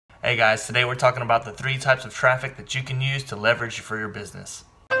Hey guys, today we're talking about the 3 types of traffic that you can use to leverage for your business.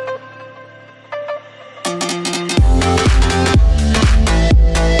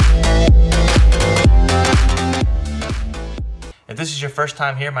 If this is your first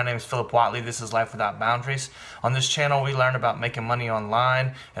time here, my name is Phillip Whatley. This is Life Without Boundaries. On this channel, we learn about making money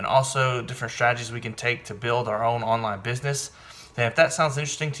online and also different strategies we can take to build our own online business. And if that sounds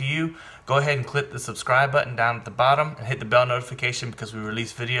interesting to you, go ahead and click the subscribe button down at the bottom and hit the bell notification because we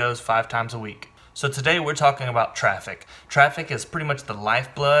release videos 5 times a week. So today we're talking about traffic. Traffic is pretty much the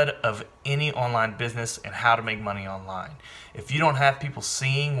lifeblood of any online business and how to make money online. If you don't have people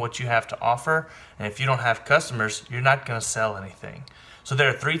seeing what you have to offer, and if you don't have customers, you're not going to sell anything. So there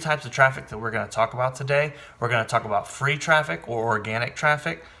are 3 types of traffic that we're going to talk about today. We're going to talk about free traffic or organic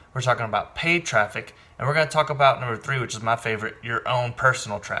traffic. We're talking about paid traffic. And we're going to talk about number 3, which is my favorite, your own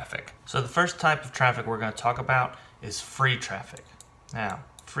personal traffic. So the first type of traffic we're going to talk about is free traffic. Now,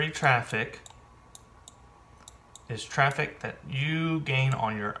 free traffic is traffic that you gain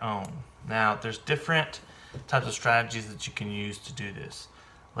on your own. Now, there's different types of strategies that you can use to do this.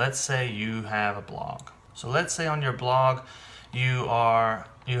 Let's say you have a blog. So let's say on your blog you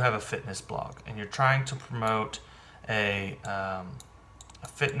have a fitness blog and you're trying to promote a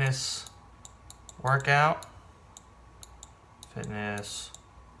fitness workout.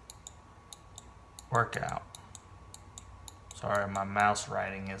 Sorry, my mouse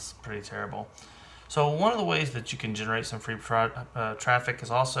writing is pretty terrible. So one of the ways that you can generate some free traffic is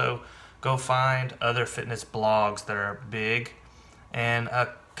also go find other fitness blogs that are big and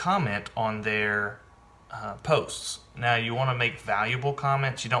comment on their posts. Now you want to make valuable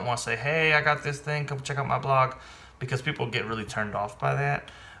comments. You don't want to say, hey, I got this thing, come check out my blog, because people get really turned off by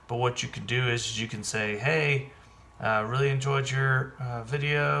that. But what you can do is you can say, hey, really enjoyed your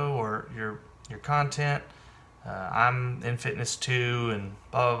video or your content. I'm in fitness too, and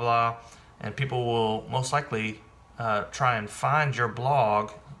blah, blah, blah. And people will most likely try and find your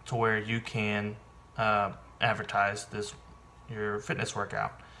blog to where you can advertise your fitness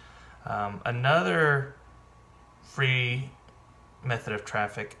workout. Another free method of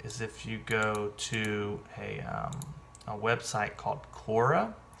traffic is if you go to a website called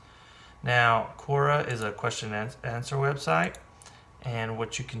Quora. Now, Quora is a question and answer website, and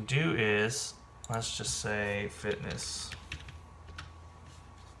what you can do is, let's just say fitness.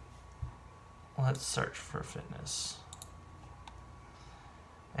 Let's search for fitness.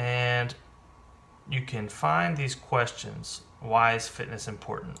 And you can find these questions. Why is fitness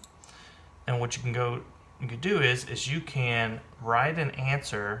important? And what you can do is you can write an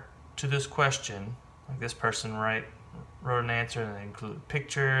answer to this question. Like this person wrote an answer and they include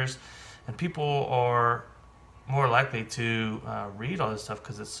pictures, and people are more likely to read all this stuff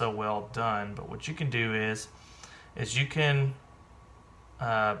because it's so well done. But what you can do is you can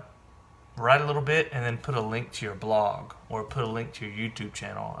write a little bit and then put a link to your blog or put a link to your YouTube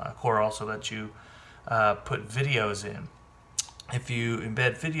channel. Quora also lets you put videos in. If you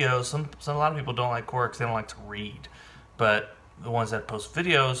embed videos, a lot of people don't like Quora because they don't like to read. But the ones that post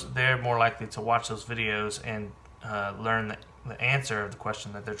videos, they're more likely to watch those videos and learn the answer of the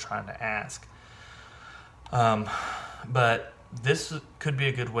question that they're trying to ask. But this could be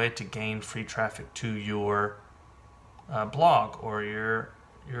a good way to gain free traffic to your blog or your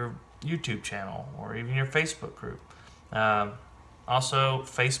YouTube channel or even your Facebook group. Also,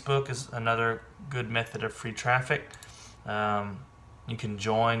 Facebook is another good method of free traffic. You can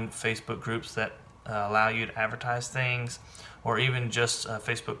join Facebook groups that allow you to advertise things, or even just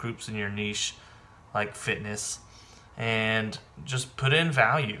Facebook groups in your niche like fitness, and just put in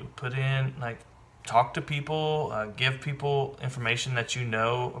value. Talk to people, give people information that you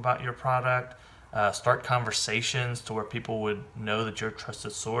know about your product, start conversations to where people would know that you're a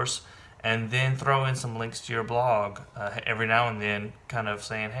trusted source, and then throw in some links to your blog every now and then, kind of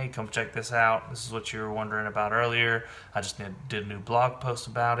saying, hey, come check this out. This is what you were wondering about earlier. I just did a new blog post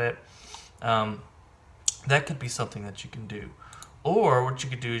about it. That could be something that you can do. Or what you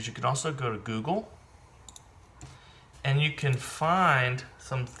could do is you can also go to Google and you can find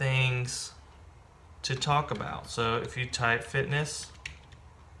some things to talk about. So if you type fitness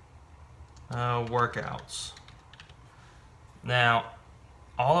workouts. Now,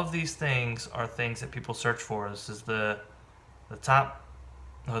 all of these things are things that people search for. This is the top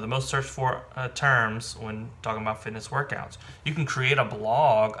or the most searched for terms when talking about fitness workouts. You can create a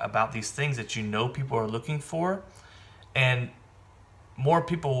blog about these things that you know people are looking for, and more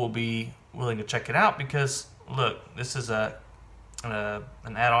people will be willing to check it out because, look, this is an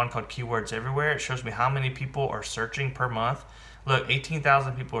add-on called Keywords Everywhere. It shows me how many people are searching per month. Look,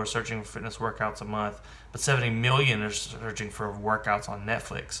 18,000 people are searching for fitness workouts a month, but 70 million are searching for workouts on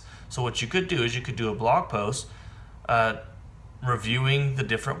Netflix. So what you could do is you could do a blog post reviewing the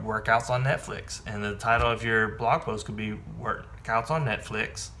different workouts on Netflix. And the title of your blog post could be Workouts on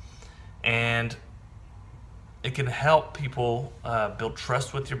Netflix. And it can help people build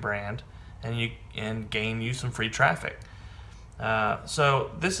trust with your brand and gain you some free traffic.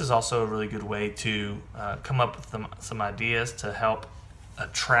 So this is also a really good way to come up with some ideas to help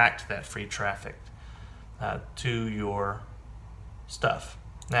attract that free traffic to your stuff.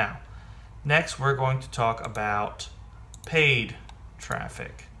 Now, next we're going to talk about paid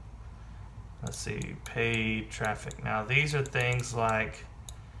traffic. Let's see, paid traffic. Now these are things like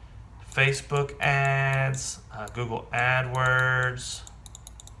Facebook ads, Google AdWords,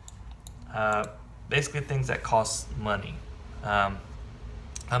 basically things that cost money. I'm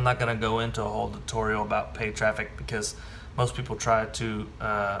not going to go into a whole tutorial about paid traffic because most people try to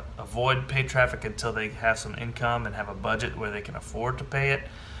avoid paid traffic until they have some income and have a budget where they can afford to pay it.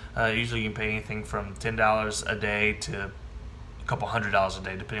 Usually you can pay anything from $10 a day to a couple $100s a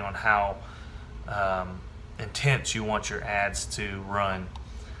day, depending on how intense you want your ads to run.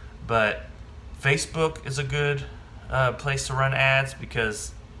 But Facebook is a good place to run ads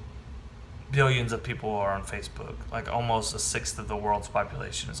because billions of people are on Facebook. Like almost a sixth of the world's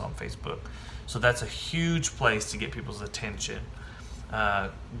population is on Facebook. So that's a huge place to get people's attention.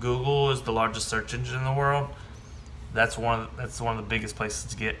 Google is the largest search engine in the world. That's one of the biggest places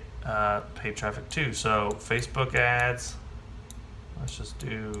to get paid traffic too. So Facebook ads. Let's just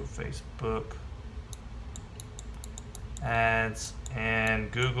do Facebook ads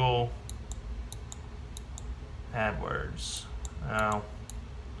and Google AdWords. Now,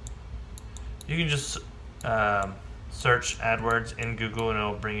 you can just search AdWords in Google and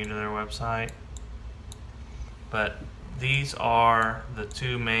it'll bring you to their website. But these are the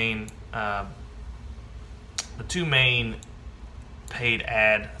two main paid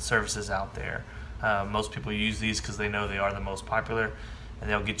ad services out there. Most people use these because they know they are the most popular and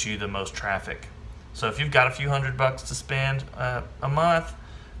they'll get you the most traffic. So if you've got a few $100 to spend a month,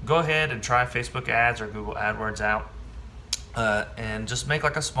 go ahead and try Facebook ads or Google AdWords out. And just make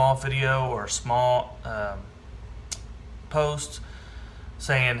like a small video or a small post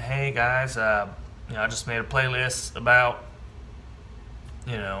saying, hey guys, I just made a playlist about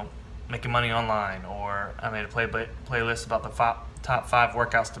making money online, or I made a playlist about the top 5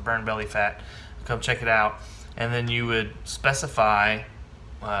 workouts to burn belly fat. Come check it out. And then you would specify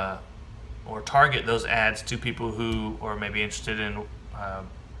or target those ads to people who are maybe interested in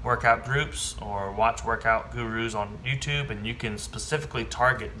workout groups or watch workout gurus on YouTube, and you can specifically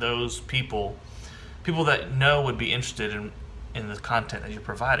target those people that know would be interested in the content that you're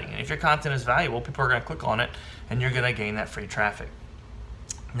providing. And if your content is valuable, people are going to click on it and you're going to gain that free traffic.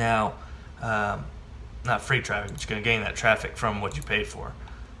 Now, not free traffic, but you're going to gain that traffic from what you paid for.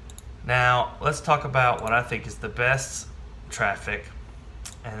 Now, let's talk about what I think is the best traffic,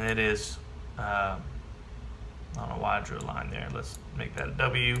 and it is I don't know why I drew a line there. Let's make that a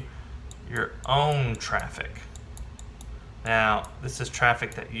W. Your own traffic. Now, this is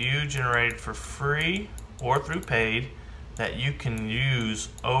traffic that you generated for free or through paid that you can use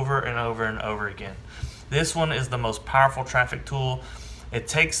over and over and over again. This one is the most powerful traffic tool. It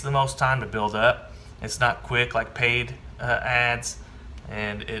takes the most time to build up. It's not quick like paid ads,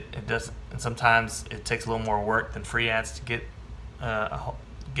 and it does. And sometimes it takes a little more work than free ads to get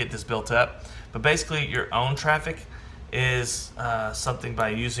this built up. But basically, your own traffic is something by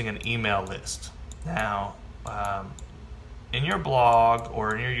using an email list. Now, in your blog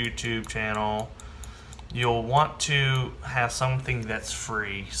or in your YouTube channel, you'll want to have something that's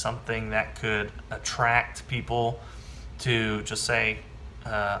free, something that could attract people to just say,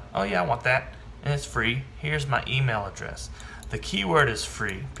 oh yeah, I want that, and it's free. Here's my email address. The keyword is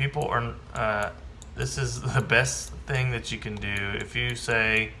free. People are, this is the best thing that you can do. If you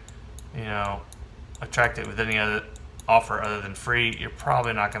say, attract it with any other offer other than free, you're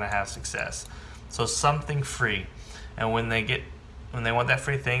probably not going to have success. So something free. And when they want that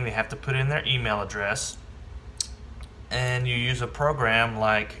free thing, they have to put in their email address, and you use a program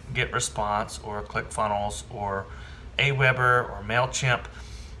like GetResponse or ClickFunnels or Aweber or MailChimp,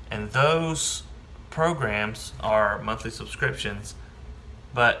 and those programs are monthly subscriptions,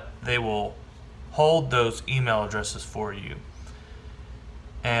 but they will hold those email addresses for you.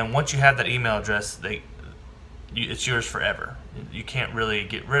 And once you have that email address, it's yours forever. You can't really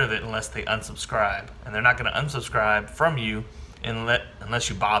get rid of it unless they unsubscribe, and they're not going to unsubscribe from you unless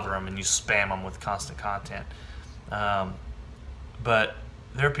you bother them and you spam them with constant content. But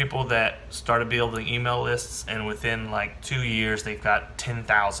there are people that started building email lists, and within like 2 years, they've got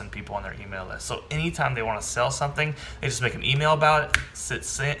 10,000 people on their email list. So anytime they want to sell something, they just make an email about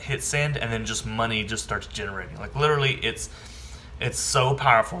it, hit send, and then just money just starts generating. Like literally, it's so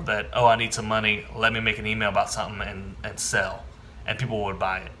powerful that, oh, I need some money, let me make an email about something and sell, and people would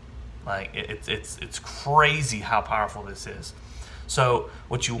buy it. Like it's crazy how powerful this is. So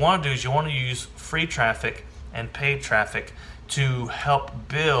what you want to do is you want to use free traffic and paid traffic to help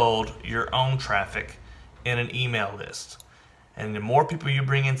build your own traffic in an email list. And the more people you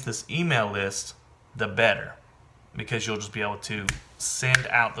bring into this email list, the better, because you'll just be able to send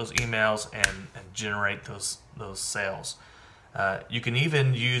out those emails and generate those sales. You can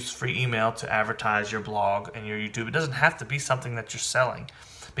even use free email to advertise your blog and your YouTube. It doesn't have to be something that you're selling.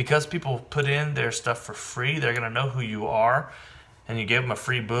 Because people put in their stuff for free, they're going to know who you are, and you give them a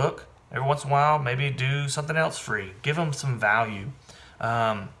free book. Every once in a while, maybe do something else free. Give them some value.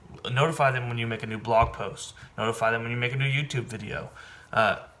 Notify them when you make a new blog post. Notify them when you make a new YouTube video.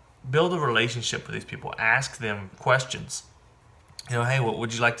 Build a relationship with these people. Ask them questions. You know, hey, what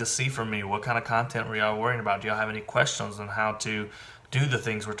would you like to see from me? What kind of content were y'all worrying about? Do y'all have any questions on how to do the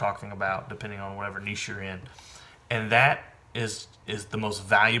things we're talking about, depending on whatever niche you're in? And that is the most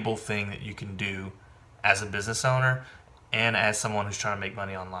valuable thing that you can do as a business owner and as someone who's trying to make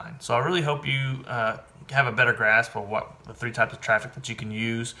money online. So I really hope you have a better grasp of what the 3 types of traffic that you can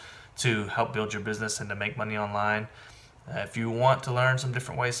use to help build your business and to make money online. If you want to learn some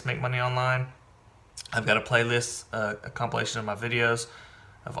different ways to make money online, I've got a playlist, a compilation of my videos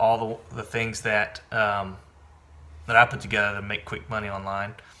of all the things that that I put together to make quick money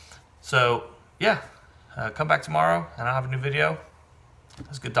online. So yeah, come back tomorrow and I'll have a new video. It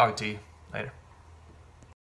was good talking to you. Later.